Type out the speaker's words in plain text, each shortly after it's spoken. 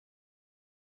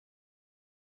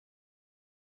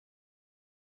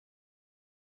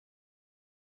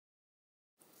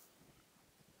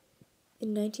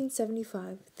In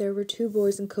 1975, there were two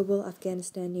boys in Kabul,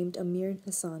 Afghanistan named Amir and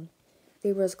Hassan.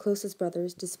 They were as close as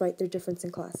brothers, despite their difference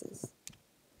in classes.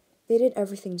 They did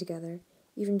everything together.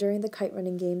 Even during the kite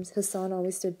running games, Hassan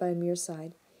always stood by Amir's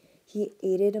side. He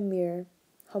aided Amir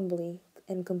humbly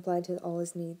and complied to all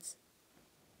his needs.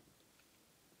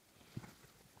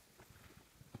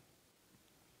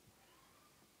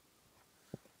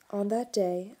 On that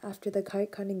day, after the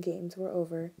kite cutting games were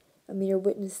over, Amir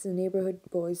witnessed the neighborhood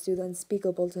boys do the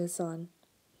unspeakable to Hassan.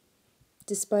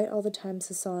 Despite all the times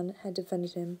Hassan had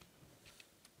defended him,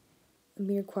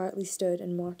 Amir quietly stood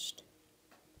and watched.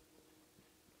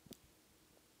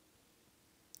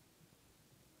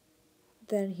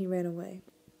 Then he ran away.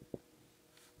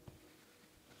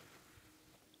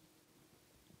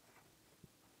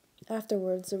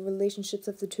 Afterwards, the relationships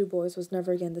of the two boys was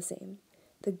never again the same.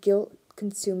 The guilt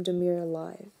consumed Amir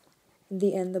alive. In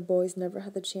the end, the boys never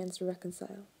had the chance to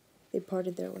reconcile. They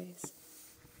parted their ways.